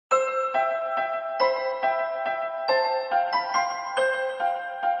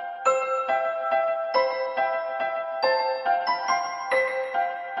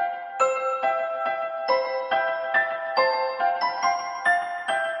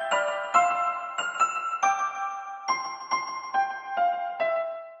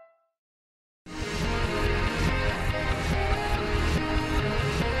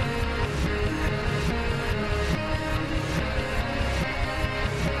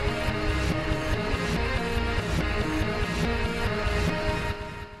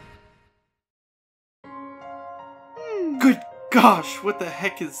Gosh, what the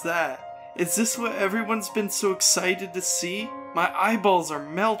heck is that? Is this what everyone's been so excited to see? My eyeballs are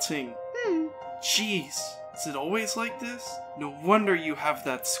melting. Jeez, is it always like this? No wonder you have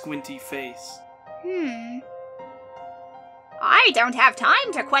that squinty face. I don't have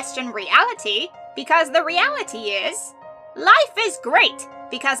time to question reality, because the reality is, life is great,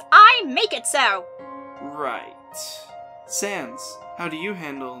 because I make it so. Right. Sans, how do you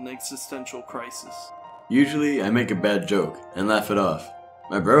handle an existential crisis? Usually, I make a bad joke and laugh it off.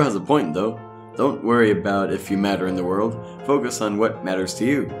 My bro has a point, though. Don't worry about if you matter in the world. Focus on what matters to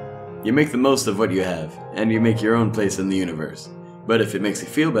you. You make the most of what you have, and you make your own place in the universe. But if it makes you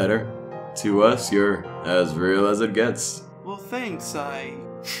feel better, to us, you're as real as it gets. Well, thanks,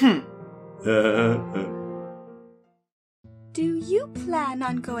 Do you plan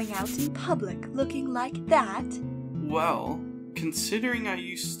on going out in public looking like that? Well, considering I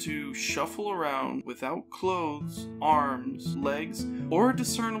used to shuffle around without clothes, arms, legs, or a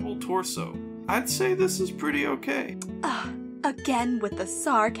discernible torso, I'd say this is pretty okay. Again with the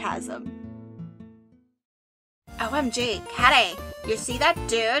sarcasm. OMG, Caddy, you see that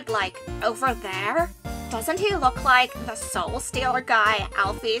dude, like, over there? Doesn't he look like the Soul Stealer guy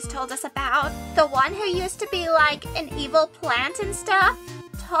Alfie's told us about? The one who used to be like an evil plant and stuff?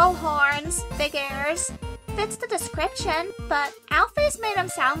 Tall horns, big ears. Fits the description, but Alfie's made him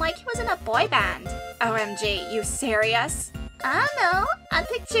sound like he was in a boy band. OMG, you serious? I don't know, I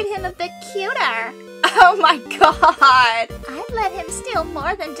pictured him a bit cuter. Oh my god! I'd let him steal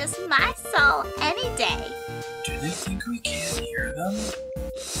more than just my soul any day. Do they think we can't hear them?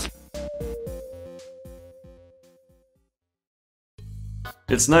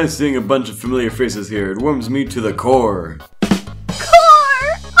 It's nice seeing a bunch of familiar faces here. It warms me to the core.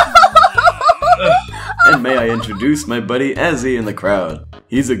 And may I introduce my buddy Azzy in the crowd.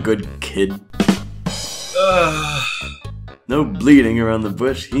 He's a good kid. No bleeding around the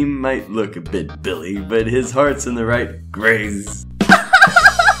bush. He might look a bit Billy, but his heart's in the right graze.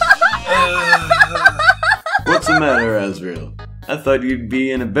 What's the matter, Azrael? I thought you'd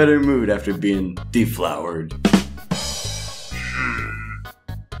be in a better mood after being deflowered.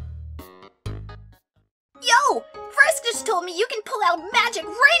 Yo! Frisk just told me you can pull out magic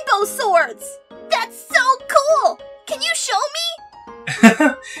rainbow swords! That's so cool! Can you show me?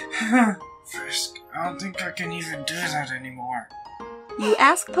 Frisk, I don't think I can even do that anymore. You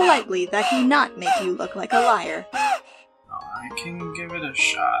ask politely that he not make you look like a liar. I can give it a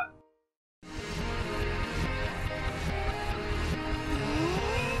shot.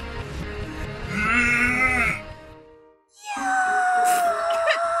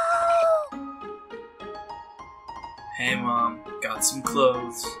 Hey Mom, got some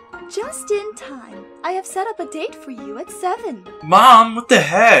clothes. Just in time. I have set up a date for you at 7. Mom, what the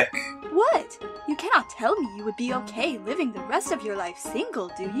heck? What? You cannot tell me you would be okay living the rest of your life single,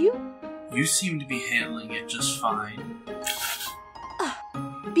 do you? You seem to be handling it just fine.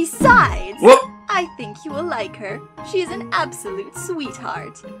 Besides, What? I think you will like her. She is an absolute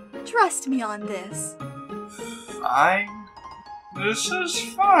sweetheart. Trust me on this. Fine? This is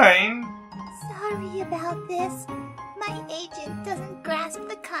fine. Sorry about this. My agent doesn't grasp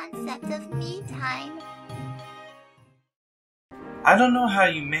the concept of me time. I don't know how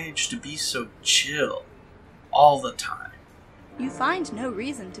you manage to be so chill all the time. You find no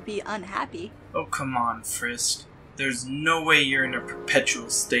reason to be unhappy. Oh, come on, Frisk. There's no way you're in a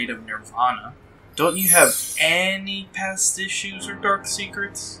perpetual state of nirvana. Don't you have any past issues or dark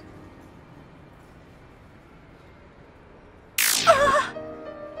secrets?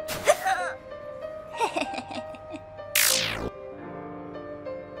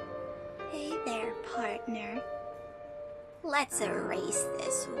 Hey there, partner. Let's erase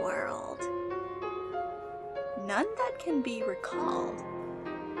this world. None that can be recalled.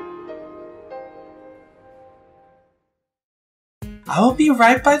 I will be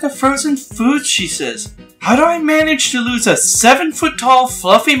right by the frozen food, she says. How do I manage to lose a 7-foot-tall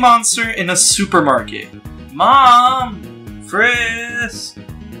fluffy monster in a supermarket? Mom! Frisk!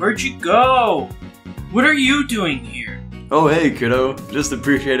 Where'd you go? What are you doing here? Oh hey, kiddo. Just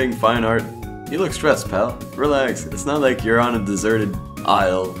appreciating fine art. You look stressed, pal. Relax. It's not like you're on a deserted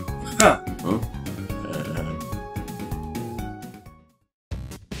aisle. Huh.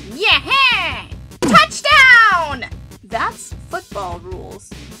 Yeah! Touchdown! That's football rules.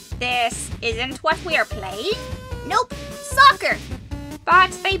 This isn't what we're playing? Nope, soccer!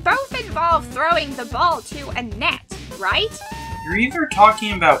 But they both involve throwing the ball to a net, right? You're either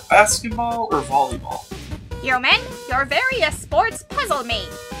talking about basketball or volleyball. Human, your various sports puzzle me.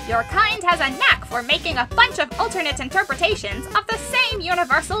 Your kind has a knack for making a bunch of alternate interpretations of the same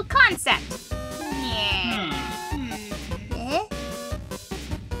universal concept. Yeah. Eh?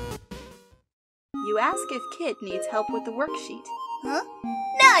 ask if Kit needs help with the worksheet. Huh?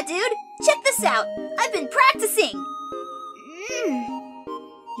 Nah, dude! Check this out! I've been practicing!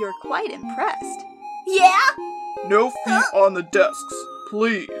 You're quite impressed. Yeah? No feet on the desks,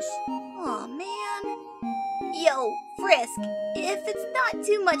 please. Aw, man. Yo, Frisk, if it's not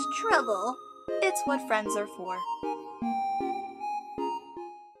too much trouble... It's what friends are for.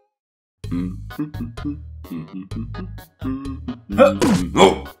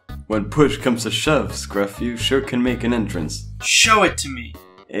 Oh! When push comes to shove, Scruff, you sure can make an entrance. Show it to me.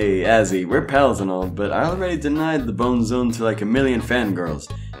 Hey, Azzy, we're pals and all, but I already denied the Bone Zone to like a million fangirls.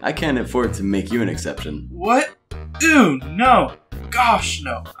 I can't afford to make you an exception. What? Ew, no. Gosh,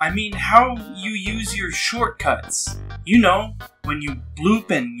 no. I mean, how you use your shortcuts. You know, when you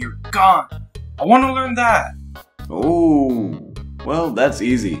bloop and you're gone. I want to learn that. Oh, well, that's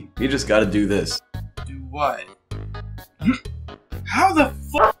easy. You just gotta do this. Do what? How the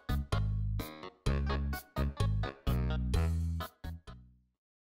fuck?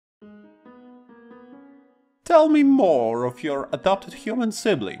 Tell me more of your adopted human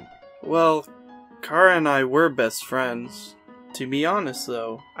sibling. Well, Kara and I were best friends. To be honest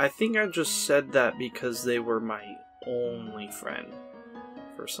though, I think I just said that because they were my only friend.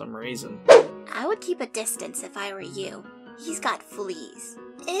 For some reason. I would keep a distance if I were you. He's got fleas.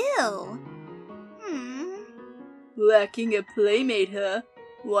 Ew. Lacking a playmate, huh?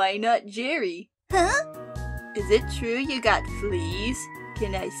 Why not Jerry? Huh? Is it true you got fleas?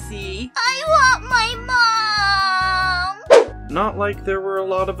 Can I see? I want my mom! Not like there were a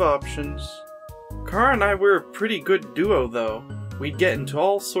lot of options. Kara and I were a pretty good duo though. We'd get into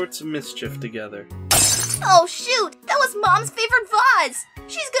all sorts of mischief together. Oh shoot! That was Mom's favorite vase!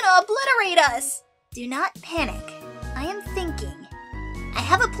 She's gonna obliterate us! Do not panic. I am thinking. I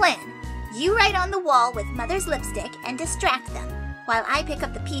have a plan. You write on the wall with Mother's lipstick and distract them, while I pick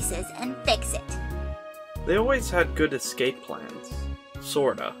up the pieces and fix it. They always had good escape plans.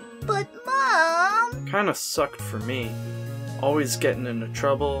 Sorta. But Mom... Kinda sucked for me. Always getting into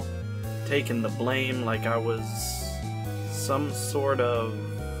trouble, taking the blame like I was some sort of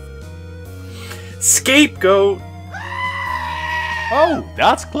scapegoat. Oh,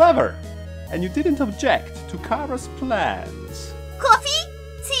 that's clever! And you didn't object to Kara's plans. Coffee?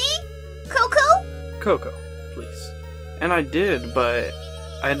 Tea? Cocoa? Coco, please. And I did, but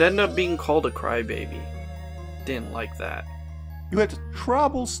I'd end up being called a crybaby. Didn't like that. You had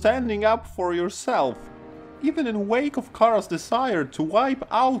trouble standing up for yourself, even in wake of Kara's desire to wipe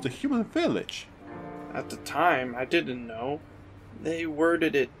out a human village. At the time, I didn't know. They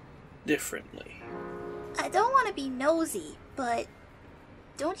worded it differently. I don't want to be nosy, but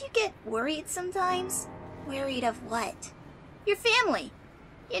don't you get worried sometimes? Worried of what? Your family.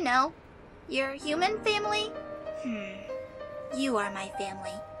 You know, your human family? You are my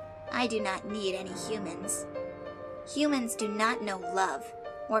family. I do not need any humans. Humans do not know love,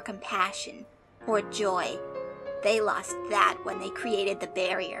 or compassion, or joy. They lost that when they created the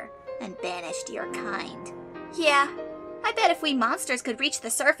barrier and banished your kind. Yeah, I bet if we monsters could reach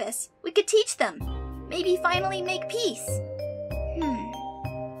the surface, we could teach them. Maybe finally make peace.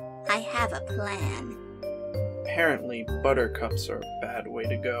 I have a plan. Apparently, buttercups are a bad way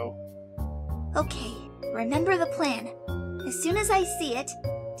to go. Okay, remember the plan. As soon as I see it,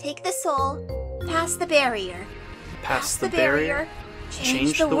 take the soul, pass the barrier. Pass the barrier,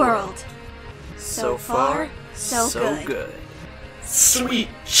 change the world. So far, so good. Sweet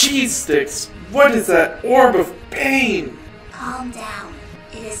cheese sticks! What is that orb of pain? Calm down.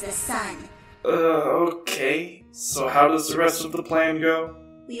 It is the sun. Okay. So how does the rest of the plan go?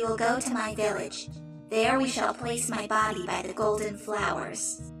 We will go to my village. There we shall place my body by the golden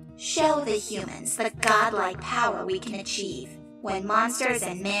flowers. Show the humans the godlike power we can achieve when monsters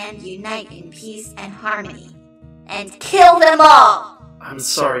and man unite in peace and harmony. And kill them all! I'm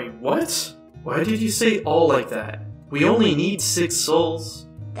sorry, what? Why did you say all like that? We only need 6 souls.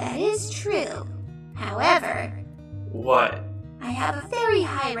 That is true. However... What? I have a very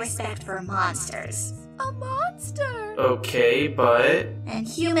high respect for monsters. A monster! Okay, but... And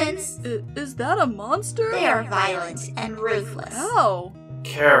humans... Is that a monster? They are violent and ruthless. How?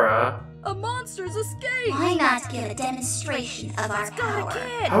 Kara... A monster's escaped! Why not give a demonstration of our power?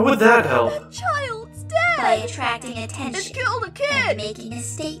 How would that help? That child's dead! By attracting attention It killed a and kid! making a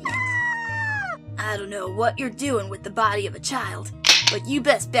statement. I don't know what you're doing with the body of a child, but you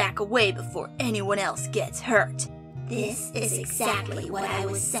best back away before anyone else gets hurt. This is exactly what I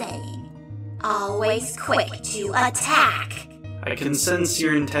was saying. Always quick to attack. I can sense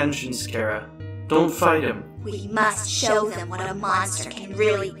your intentions, Kara. Don't fight him. We must show them what a monster can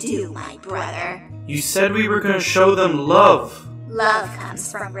really do, my brother. You said we were gonna show them love. Love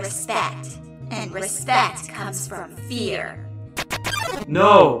comes from respect, And respect comes from fear.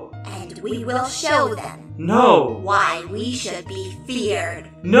 No! And we will show them No! why we should be feared.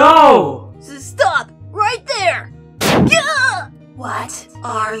 No! Stop! Right there! What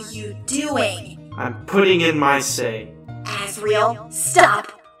are you doing? I'm putting in my say. Asriel,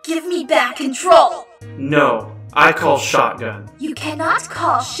 stop! Give me back control! No, I call shotgun. You cannot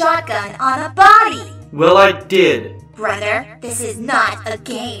call shotgun on a body! Well, I did. Brother, this is not a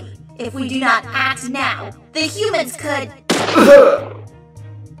game. If we do not act now, the humans could...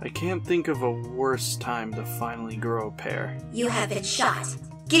 I can't think of a worse time to finally grow a pair. You have been shot.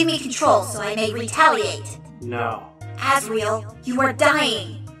 Give me control so I may retaliate. No. Asriel, you are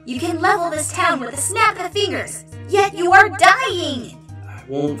dying. You can level this town with a snap of fingers, yet you are dying! I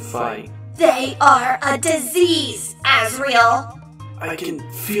won't fight. They are a disease, Asriel! I can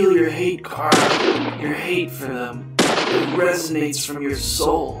feel your hate, Kara. Your hate for them. It resonates from your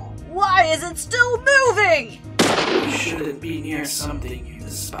soul. Why is it still moving? You shouldn't be near something you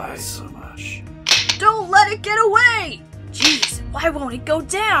despise so much. Don't let it get away! Jeez, why won't it go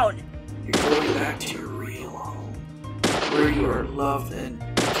down? You're going back to your real home, where you are loved and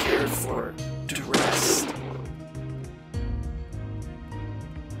cared for, to rest.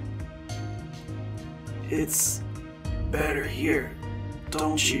 It's better here,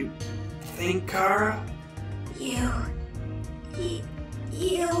 don't you think, Kara? You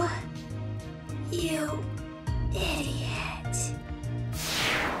idiot.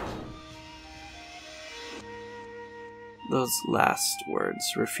 Those last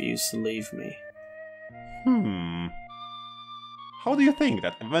words refuse to leave me. How do you think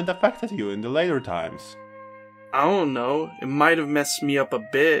that event affected you in the later times? I don't know, it might have messed me up a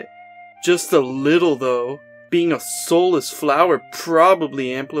bit. Just a little though. Being a soulless flower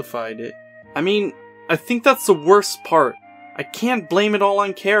probably amplified it. I mean, I think that's the worst part. I can't blame it all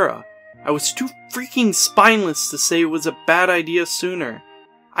on Kara. I was too freaking spineless to say it was a bad idea sooner.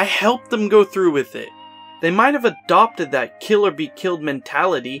 I helped them go through with it. They might have adopted that kill or be killed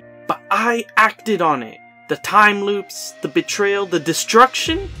mentality, but I acted on it. The time loops, the betrayal, the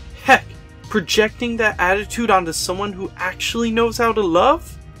destruction? Heck, projecting that attitude onto someone who actually knows how to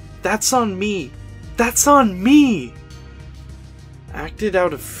love? That's on me. That's on me! Acted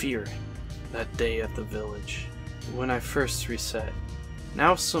out of fear that day at the village, when I first reset.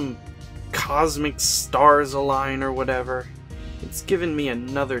 Now some cosmic stars align or whatever. It's given me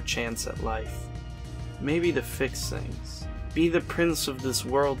another chance at life. Maybe to fix things. Be the prince of this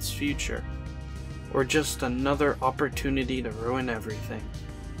world's future. Or just another opportunity to ruin everything.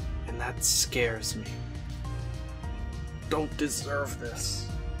 And that scares me. Don't deserve this.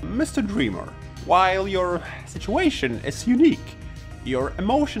 Mr. Dreamer, while your situation is unique, your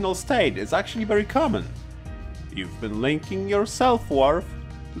emotional state is actually very common. You've been linking your self-worth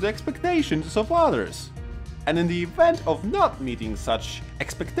to the expectations of others. And in the event of not meeting such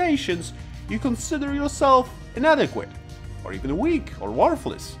expectations, you consider yourself inadequate, or even weak or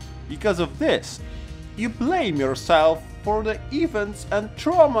worthless. Because of this, you blame yourself for the events and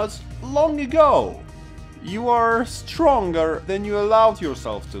traumas long ago. You are stronger than you allowed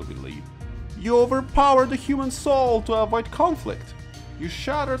yourself to believe. You overpowered the human soul to avoid conflict. You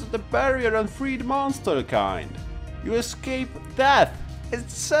shattered the barrier and freed monster kind. You escaped death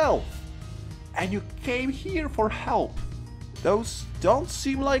itself. And you came here for help. Those don't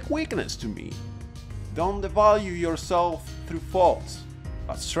seem like weakness to me. Don't devalue yourself through faults,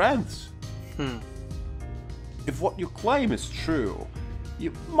 but strengths. If what you claim is true,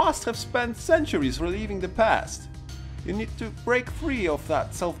 you must have spent centuries reliving the past. You need to break free of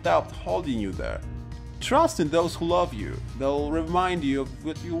that self-doubt holding you there. Trust in those who love you. They'll remind you of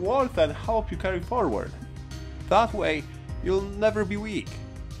what you're worth and help you carry forward. That way, you'll never be weak.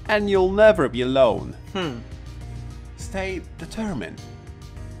 And you'll never be alone. Stay determined.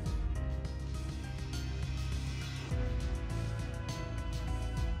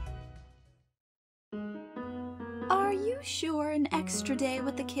 Are you sure an extra day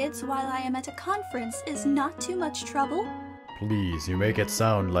with the kids while I am at a conference is not too much trouble? Please, you make it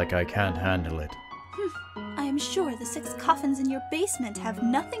sound like I can't handle it. I am sure the 6 coffins in your basement have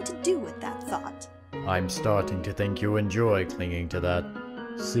nothing to do with that thought. I'm starting to think you enjoy clinging to that.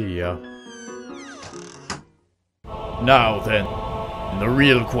 See ya. Now then, the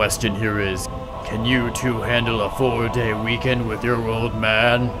real question here is, can you two handle a 4-day weekend with your old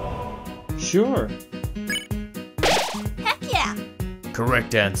man? Sure. Heck yeah!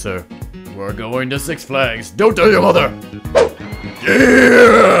 Correct answer. We're going to Six Flags. Don't tell your mother!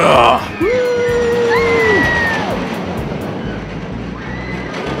 Yeah!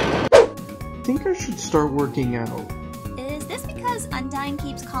 I think I should start working out. Is this because Undyne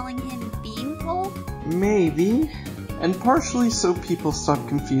keeps calling him Bean beanpole? Maybe. And partially so people stop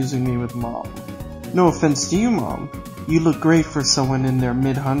confusing me with Mom. No offense to you, Mom. You look great for someone in their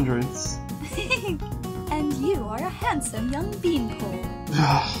mid-hundreds. And you are a handsome young beanpole.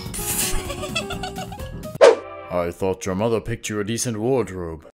 I thought your mother picked you a decent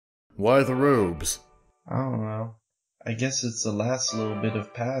wardrobe. Why the robes? I don't know. I guess it's the last little bit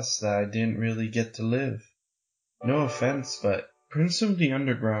of past that I didn't really get to live. No offense, but Prince of the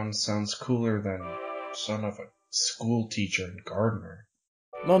Underground sounds cooler than son of a school teacher and gardener.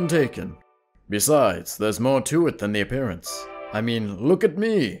 None taken. Besides, there's more to it than the appearance. I mean, look at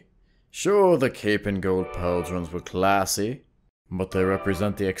me! Sure, the cape and gold pauldrons were classy, but they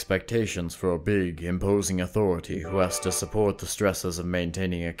represent the expectations for a big, imposing authority who has to support the stresses of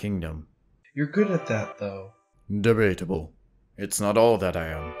maintaining a kingdom. You're good at that, though. Debatable. It's not all that I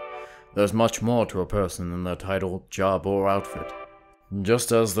am. There's much more to a person than their title, job, or outfit.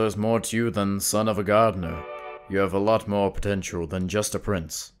 Just as there's more to you than son of a gardener, you have a lot more potential than just a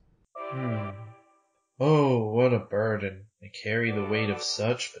prince. Oh, what a burden. I carry the weight of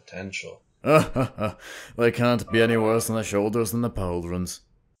such potential. They can't be any worse on the shoulders than the pauldrons.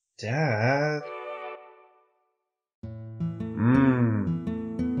 Dad?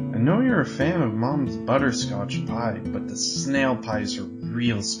 I know you're a fan of Mom's butterscotch pie, but the snail pie's her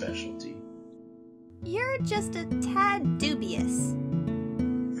real specialty. You're just a tad dubious.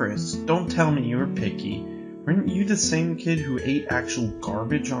 Frisk, don't tell me you were picky. Weren't you the same kid who ate actual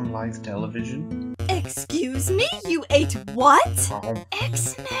garbage on live television? Excuse me? You ate what?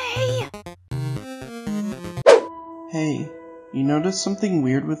 Ixnay! Hey, you noticed something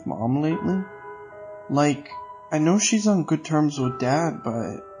weird with Mom lately? Like, I know she's on good terms with Dad,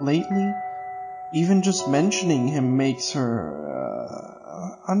 but lately, even just mentioning him makes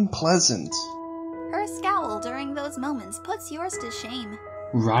her, unpleasant. Her scowl during those moments puts yours to shame.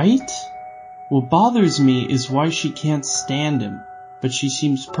 Right? What bothers me is why she can't stand him, but she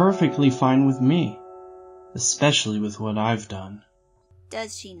seems perfectly fine with me. Especially with what I've done.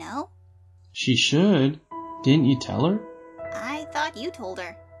 Does she know? She should. Didn't you tell her? I thought you told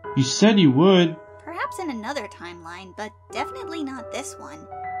her. You said you would. Perhaps in another timeline, but definitely not this one.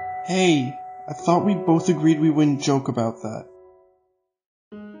 Hey, I thought we both agreed we wouldn't joke about that.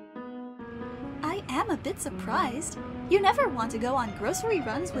 I am a bit surprised. You never want to go on grocery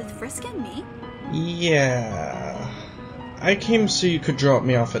runs with Frisk and me? Yeah. I came so you could drop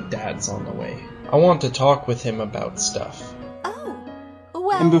me off at Dad's on the way. I want to talk with him about stuff. Oh,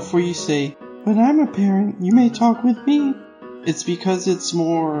 well... And before you say, but I'm a parent, you may talk with me, it's because it's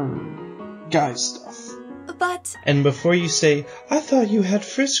more guy stuff. But... And before you say, I thought you had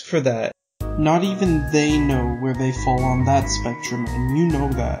Frisk for that. Not even they know where they fall on that spectrum, and you know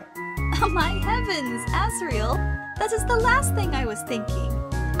that. My heavens, Asriel, that is the last thing I was thinking.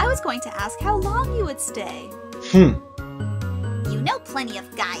 I was going to ask how long you would stay. You know plenty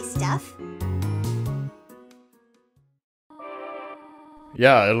of guy stuff.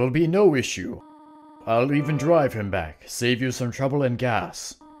 Yeah, it'll be no issue. I'll even drive him back, save you some trouble and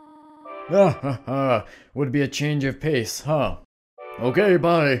gas. Would be a change of pace, huh? Okay,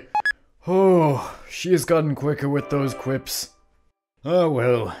 bye. Oh, she's gotten quicker with those quips. Oh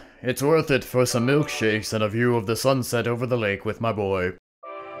well, it's worth it for some milkshakes and a view of the sunset over the lake with my boy.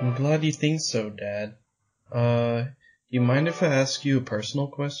 I'm glad you think so, Dad. You mind if I ask you a personal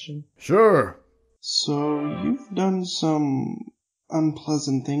question? Sure. So, you've done some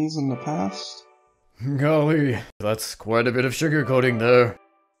unpleasant things in the past? Golly, that's quite a bit of sugarcoating there.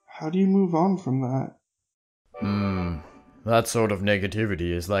 How do you move on from that? That sort of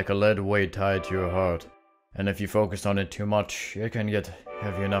negativity is like a lead weight tied to your heart, and if you focus on it too much, it can get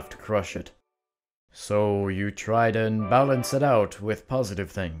heavy enough to crush it. So you try to balance it out with positive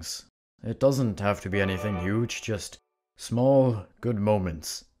things. It doesn't have to be anything huge, just small, good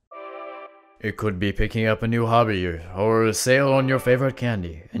moments. It could be picking up a new hobby, or a sale on your favorite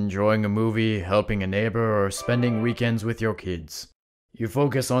candy, enjoying a movie, helping a neighbor, or spending weekends with your kids. You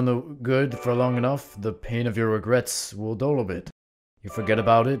focus on the good for long enough, the pain of your regrets will dull a bit. You forget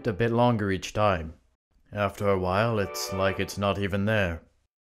about it a bit longer each time. After a while, it's like it's not even there.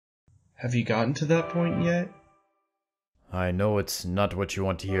 Have you gotten to that point yet? I know it's not what you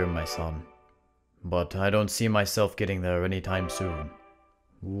want to hear, my son. But I don't see myself getting there anytime soon.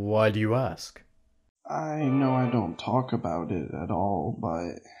 Why do you ask? I know I don't talk about it at all,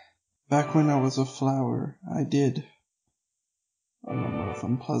 but back when I was a flower, I did. A number of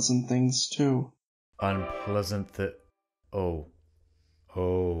unpleasant things, too. Unpleasant Oh.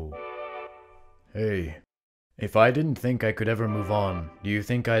 Hey, if I didn't think I could ever move on, do you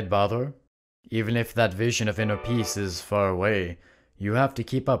think I'd bother? Even if that vision of inner peace is far away, you have to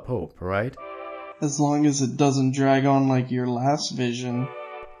keep up hope, right? As long as it doesn't drag on like your last vision.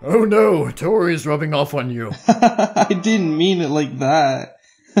 Oh no, Tori's rubbing off on you. I didn't mean it like that.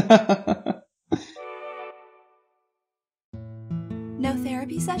 No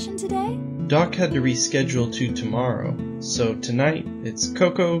therapy session today? Doc had to reschedule to tomorrow, so tonight it's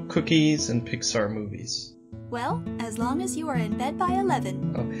Cocoa, cookies, and Pixar movies. Well, as long as you are in bed by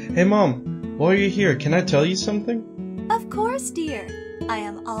 11. Oh, hey Mom, while you're here, can I tell you something? Of course, dear. I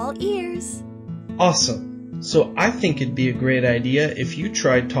am all ears. Awesome. So I think it'd be a great idea if you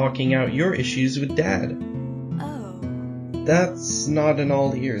tried talking out your issues with Dad. Oh. That's not an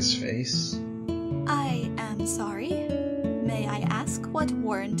all ears face. I am sorry. May I ask what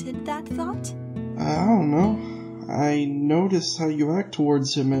warranted that thought? I don't know. I noticed how you act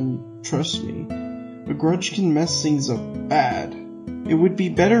towards him, and trust me, a grudge can mess things up bad. It would be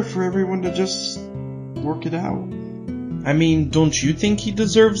better for everyone to just work it out. I mean, don't you think he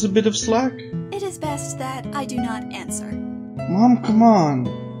deserves a bit of slack? It is best that I do not answer. Mom, come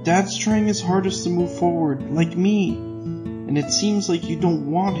on. Dad's trying his hardest to move forward, like me. And it seems like you don't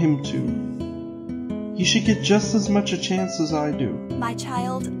want him to. He should get just as much a chance as I do. My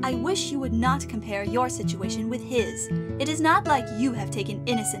child, I wish you would not compare your situation with his. It is not like you have taken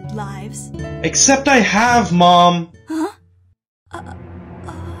innocent lives. Except I have, Mom! Huh?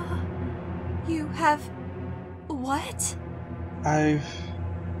 You have... what? I've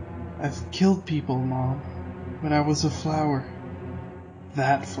killed people, Mom, when I was a flower.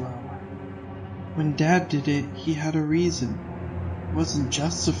 That flower. When Dad did it, he had a reason. It wasn't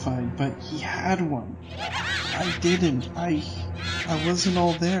justified, but he had one. I didn't. I wasn't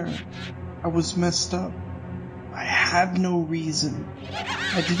all there. I was messed up. I had no reason.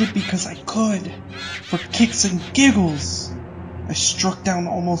 I did it because I could. For kicks and giggles. I struck down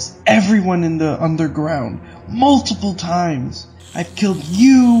almost everyone in the underground. Multiple times. I've killed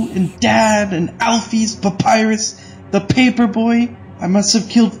you and Dad and Alfie's Papyrus, the Paperboy. I must have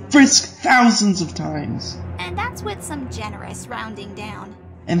killed Frisk thousands of times. And that's with some generous rounding down.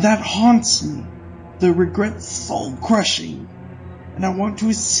 And that haunts me. The regret's soul-crushing. And I want to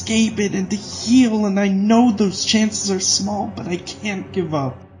escape it and to heal, and I know those chances are small, but I can't give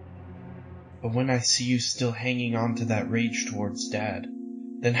up. But when I see you still hanging on to that rage towards Dad,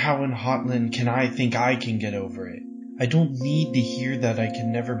 then how in Hotland can I think I can get over it? I don't need to hear that I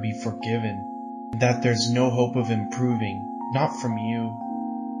can never be forgiven, that there's no hope of improving, not from you.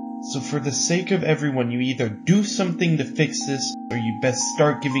 So for the sake of everyone, you either do something to fix this, or you best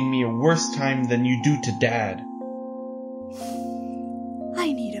start giving me a worse time than you do to Dad.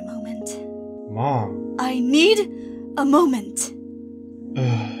 I need a moment. Mom. I need a moment.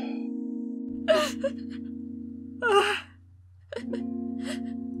 Ugh.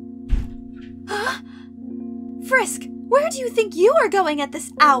 Huh? Frisk, where do you think you are going at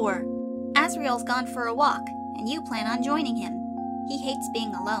this hour? Asriel's gone for a walk, and you plan on joining him. He hates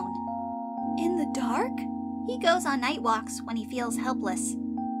being alone. In the dark? He goes on night walks when he feels helpless.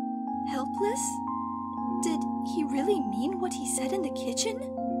 Helpless? Did he really mean what he said in the kitchen?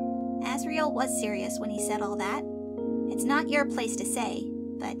 Asriel was serious when he said all that. It's not your place to say,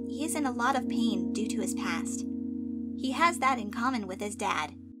 but he is in a lot of pain due to his past. He has that in common with his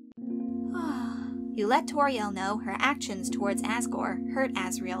dad. You let Toriel know her actions towards Asgore hurt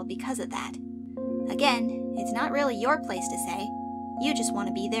Asriel because of that. Again, it's not really your place to say. You just want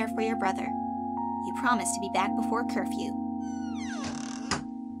to be there for your brother. You promised to be back before curfew.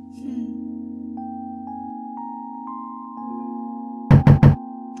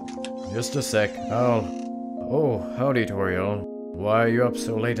 Just a sec, Oh, howdy, Toriel. Why are you up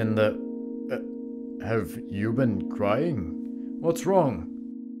so late in the... have you been crying? What's wrong?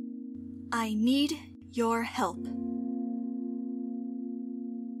 I need your help.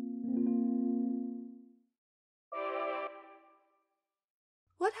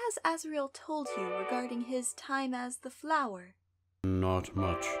 What has Asriel told you regarding his time as the flower? Not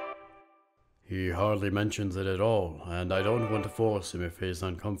much. He hardly mentions it at all, and I don't want to force him if he's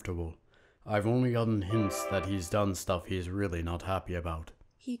uncomfortable. I've only gotten hints that he's done stuff he's really not happy about.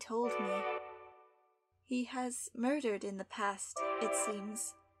 He told me. He has murdered in the past, it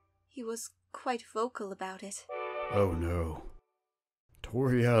seems. He was quite vocal about it. Oh no.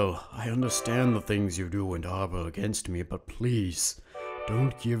 Toriel, I understand the things you do and harbor against me, but please,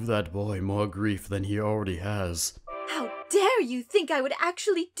 don't give that boy more grief than he already has. How dare you think I would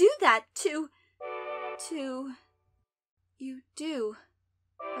actually do that to... You do.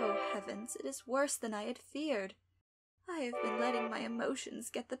 Oh heavens, it is worse than I had feared. I have been letting my emotions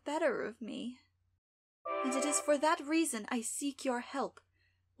get the better of me. And it is for that reason I seek your help.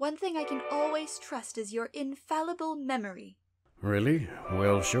 One thing I can always trust is your infallible memory. Really?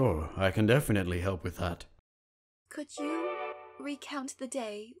 Well, sure. I can definitely help with that. Could you recount the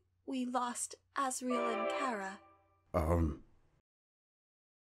day we lost Asriel and Kara?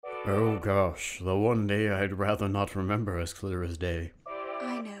 Oh gosh, the one day I'd rather not remember as clear as day.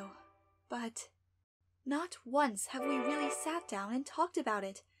 I know, but not once have we really sat down and talked about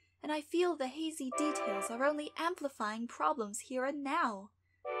it, and I feel the hazy details are only amplifying problems here and now.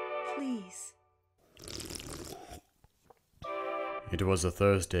 Please. It was a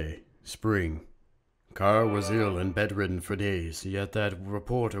Thursday, spring. Kara was ill and bedridden for days, yet that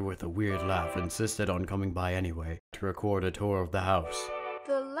reporter with a weird laugh insisted on coming by anyway to record a tour of the house.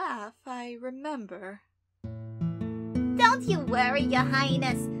 The laugh I remember. Don't you worry, Your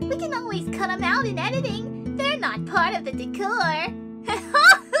Highness. We can always cut them out in editing. They're not part of the decor.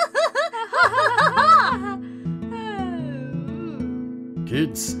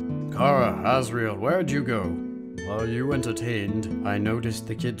 Kids, Kara, Asriel, where'd you go? While you entertained, I noticed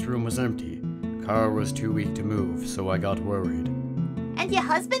the kids' room was empty. Kara was too weak to move, so I got worried. And your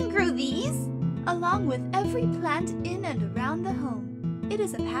husband grew these? Along with every plant in and around the home. It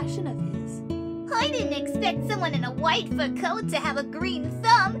is a passion of his. I didn't expect someone in a white fur coat to have a green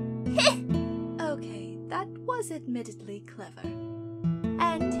thumb. Okay, that was admittedly clever.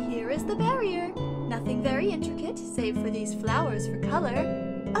 And here is the barrier. Nothing very intricate, save for these flowers for color.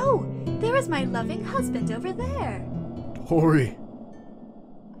 Oh, there is my loving husband over there. Tori!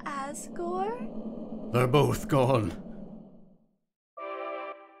 Asgore? They're both gone.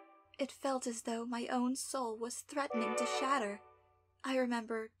 It felt as though my own soul was threatening to shatter. I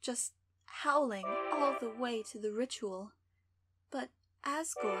remember just howling all the way to the ritual. But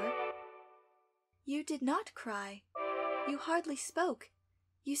Asgore, you did not cry. You hardly spoke.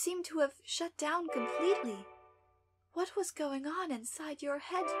 You seemed to have shut down completely. What was going on inside your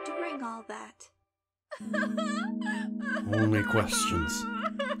head during all that? Only questions.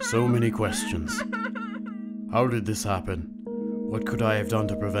 So many questions. How did this happen? What could I have done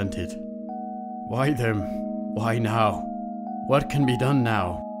to prevent it? Why them? Why now? What can be done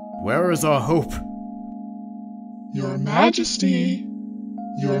now? Where is our hope? Your Majesty!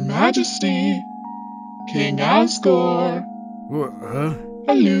 Your Majesty! King Asgore! Huh?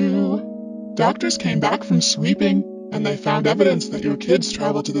 Hello! Doctors came back from sweeping, and they found evidence that your kids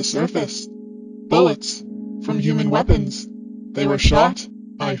traveled to the surface. Bullets from human weapons. They were shot,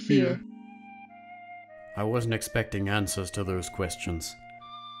 I fear. I wasn't expecting answers to those questions.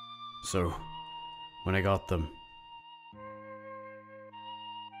 So, when I got them...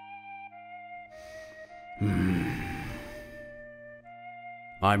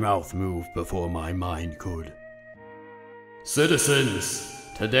 My mouth moved before my mind could. Citizens,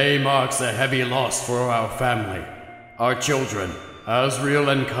 today marks a heavy loss for our family. Our children,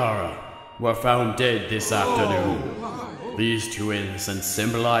 Asriel and Kara, were found dead this afternoon. These two innocents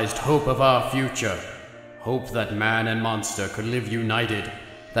symbolized hope of our future. Hope that man and monster could live united,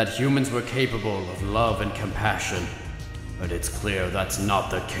 that humans were capable of love and compassion. But it's clear that's not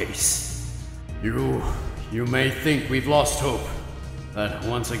the case. You may think we've lost hope, that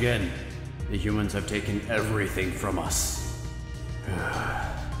once again, the humans have taken everything from us.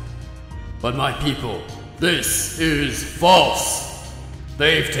 But my people, this is false.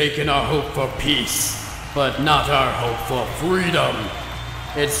 They've taken our hope for peace, but not our hope for freedom.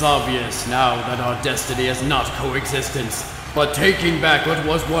 It's obvious now that our destiny is not coexistence, but taking back what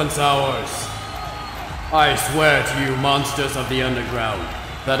was once ours. I swear to you, monsters of the underground,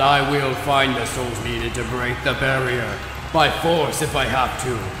 that I will find the souls needed to break the barrier. By force if I have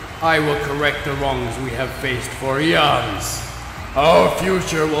to. I will correct the wrongs we have faced for eons. Our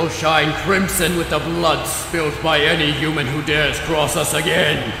future will shine crimson with the blood spilled by any human who dares cross us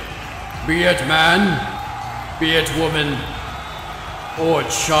again. Be it man, be it woman, or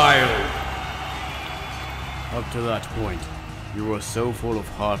child. Up to that point, you were so full of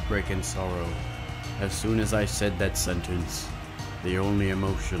heartbreak and sorrow. As soon as I said that sentence, the only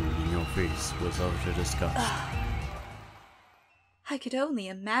emotion in your face was utter disgust. I could only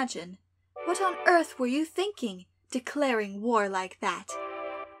imagine. What on earth were you thinking, declaring war like that?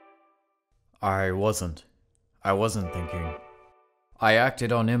 I wasn't thinking. I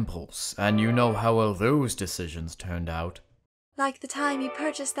acted on impulse, and you know how well those decisions turned out. Like the time you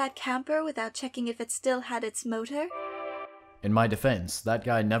purchased that camper without checking if it still had its motor? In my defense, that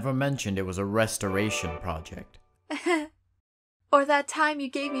guy never mentioned it was a restoration project. Or that time you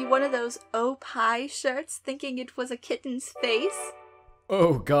gave me one of those Oh Pie shirts thinking it was a kitten's face?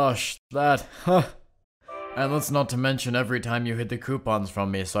 Oh gosh, that, huh. And let's not to mention every time you hid the coupons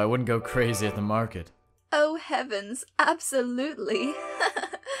from me so I wouldn't go crazy at the market. Oh heavens, absolutely.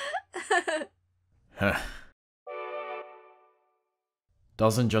 Huh.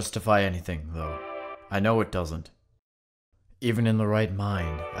 Doesn't justify anything, though. I know it doesn't. Even in the right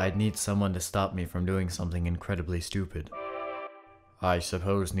mind, I'd need someone to stop me from doing something incredibly stupid. I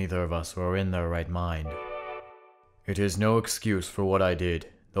suppose neither of us were in their right mind. It is no excuse for what I did.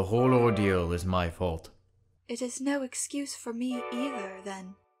 The whole ordeal is my fault. It is no excuse for me either,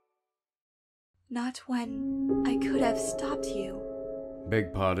 then. Not when I could have stopped you.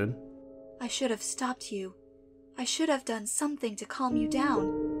 Beg pardon? I should have stopped you. I should have done something to calm you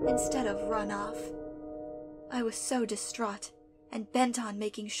down, instead of run off. I was so distraught, and bent on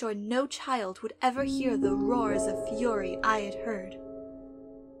making sure no child would ever hear the roars of fury I had heard.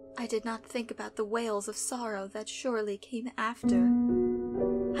 I did not think about the wails of sorrow that surely came after.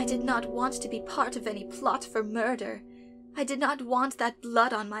 I did not want to be part of any plot for murder. I did not want that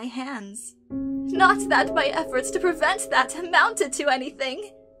blood on my hands. Not that my efforts to prevent that amounted to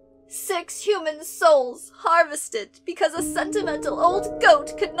anything. 6 human souls harvested because a sentimental old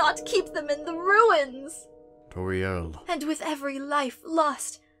goat could not keep them in the ruins. Toriel. And with every life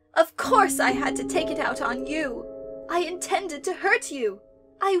lost, of course I had to take it out on you. I intended to hurt you.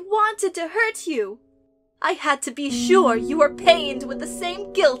 I wanted to hurt you. I had to be sure you were pained with the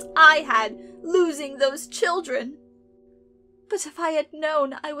same guilt I had, losing those children. But if I had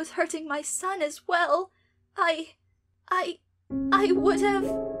known I was hurting my son as well, I would have...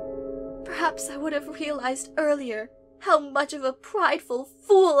 Perhaps I would have realized earlier how much of a prideful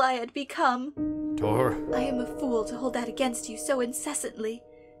fool I had become. Tor. I am a fool to hold that against you so incessantly.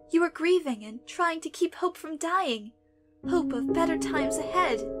 You were grieving and trying to keep hope from dying. Hope of better times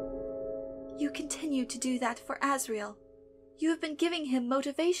ahead. You continued to do that for Azrael. You have been giving him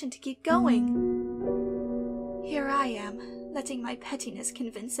motivation to keep going. Here I am, letting my pettiness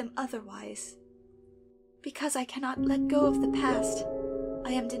convince him otherwise. Because I cannot let go of the past,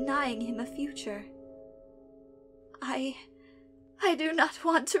 I am denying him a future. I do not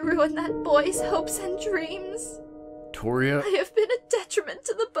want to ruin that boy's hopes and dreams. Toria? I have been a detriment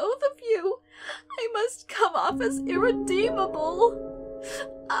to the both of you. I must come off as irredeemable.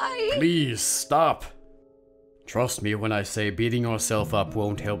 Please, stop. Trust me when I say beating yourself up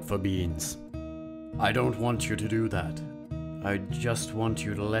won't help for beans. I don't want you to do that. I just want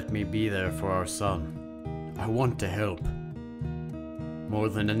you to let me be there for our son. I want to help. More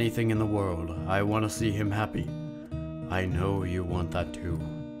than anything in the world, I want to see him happy. I know you want that too.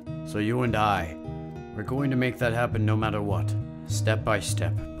 So you and I, we're going to make that happen no matter what. Step by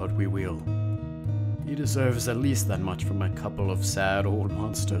step, but we will. He deserves at least that much from a couple of sad old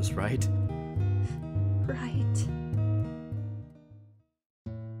monsters, right? Right.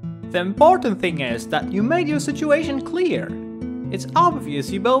 The important thing is that you made your situation clear. It's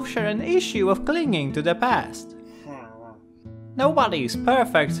obvious you both share an issue of clinging to the past. Nobody is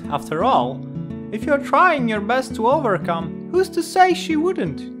perfect, after all. If you're trying your best to overcome, who's to say she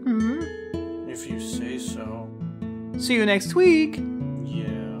wouldn't? If you say so. See you next week!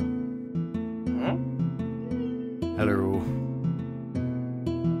 Yeah. Huh? Hello.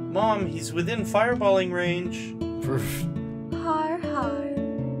 Mom, he's within fireballing range. Har har.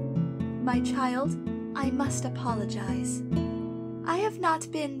 My child, I must apologize. I have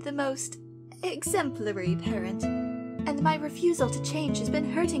not been the most exemplary parent, and my refusal to change has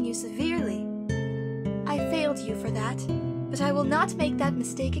been hurting you severely. I failed you for that, but I will not make that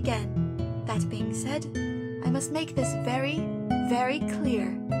mistake again. That being said, I must make this very, very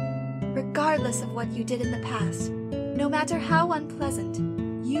clear. Regardless of what you did in the past, no matter how unpleasant,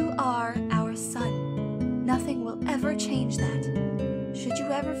 you are our son. Nothing will ever change that. Should you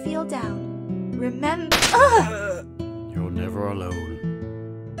ever feel down, remember— You're never alone.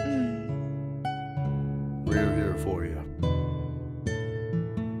 We're here for you.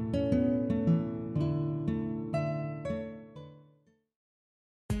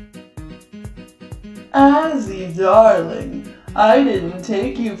 Azzy, darling, I didn't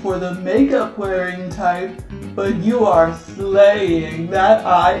take you for the makeup-wearing type, but you are slaying that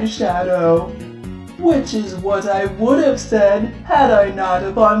eyeshadow. Which is what I would have said had I not,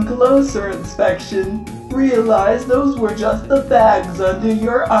 upon closer inspection, realized those were just the bags under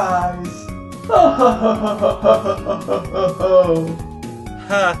your eyes. Ho ho ho ho ho ho ho ho ho.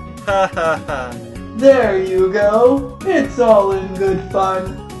 Ha ha ha ha. There you go. It's all in good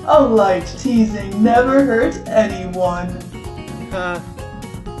fun. A light teasing never hurt anyone.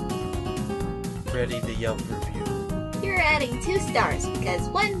 Ready the Yelp review. You're adding 2 stars because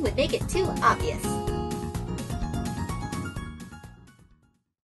 1 would make it too obvious.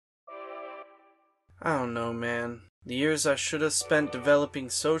 I don't know, man. The years I should have spent developing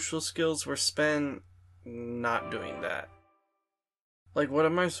social skills were spent not doing that. Like, what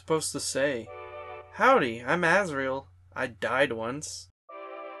am I supposed to say? Howdy, I'm Azrael. I died once.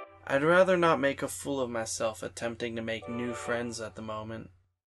 I'd rather not make a fool of myself attempting to make new friends at the moment.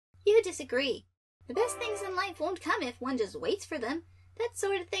 You disagree. The best things in life won't come if one just waits for them. That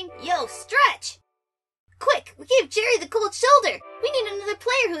sort of thing. Yo, stretch! Quick, we gave Jerry the cold shoulder. We need another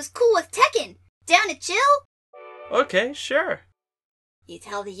player who's cool with Tekken. Down to chill? Okay, sure. You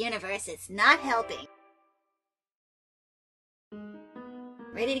tell the universe it's not helping.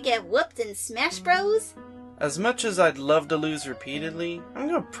 Ready to get whooped in Smash Bros? As much as I'd love to lose repeatedly, I'm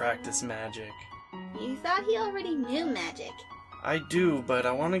gonna practice magic. You thought he already knew magic. I do, but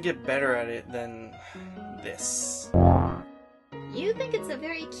I want to get better at it than this. You think it's a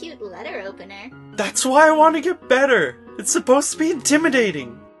very cute letter opener. That's why I want to get better! It's supposed to be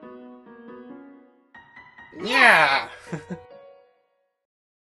intimidating! Yeah!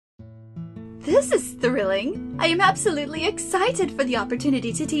 This is thrilling. I am absolutely excited for the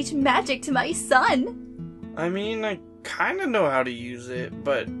opportunity to teach magic to my son. I mean, I kinda know how to use it,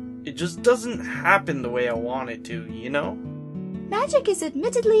 but it just doesn't happen the way I want it to, you know? Magic is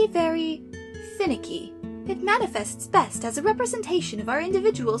admittedly very finicky. It manifests best as a representation of our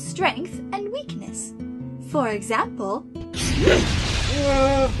individual's strength and weakness. For example,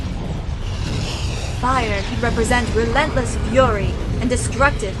 fire can represent relentless fury and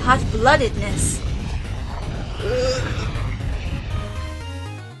destructive hot-bloodedness.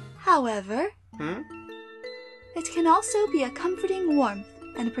 However, it can also be a comforting warmth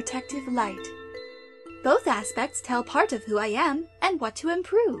and a protective light. Both aspects tell part of who I am and what to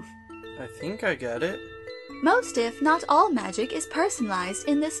improve. I think I get it. Most, if not all, magic is personalized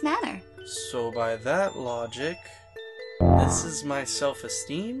in this manner. So by that logic, this is my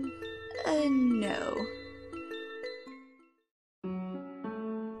self-esteem? No.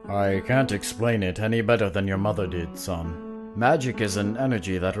 I can't explain it any better than your mother did, son. Magic is an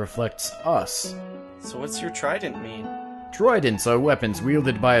energy that reflects us. So what's your trident mean? Tridents are weapons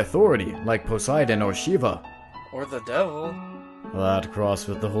wielded by authority, like Poseidon or Shiva. Or the devil. That cross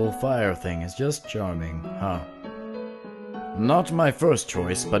with the whole fire thing is just charming, huh? Not my first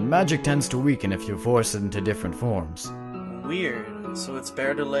choice, but magic tends to weaken if you force it into different forms. Weird. So it's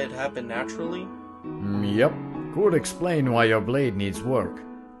better to let it happen naturally? Yep. Could explain why your blade needs work.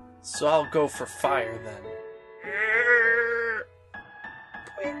 So I'll go for fire then.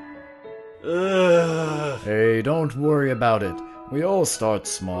 Ugh. Hey, don't worry about it. We all start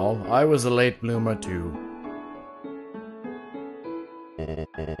small. I was a late bloomer too.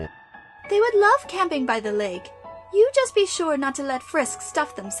 They would love camping by the lake. You just be sure not to let Frisk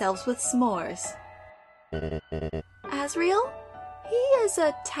stuff themselves with s'mores. Asriel? He is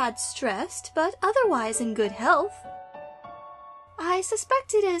a tad stressed, but otherwise in good health. I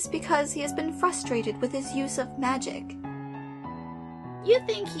suspect it is because he has been frustrated with his use of magic. You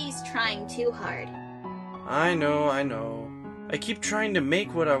think he's trying too hard. I know. I keep trying to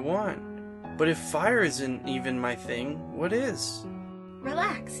make what I want. But if fire isn't even my thing, what is?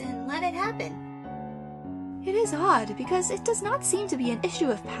 Relax and let it happen. It is odd because it does not seem to be an issue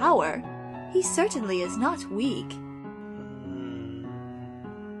of power. He certainly is not weak.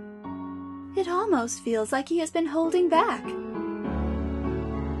 It almost feels like he has been holding back.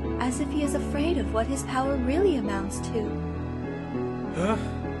 As if he is afraid of what his power really amounts to. Huh?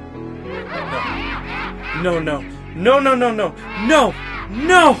 No!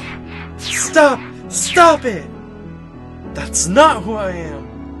 Stop it! That's not who I am.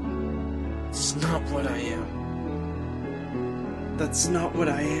 It's not what I am. That's not what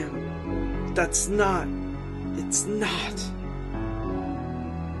I am. It's not.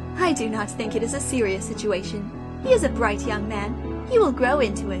 I do not think it is a serious situation. He is a bright young man. He will grow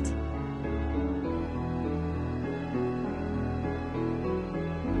into it.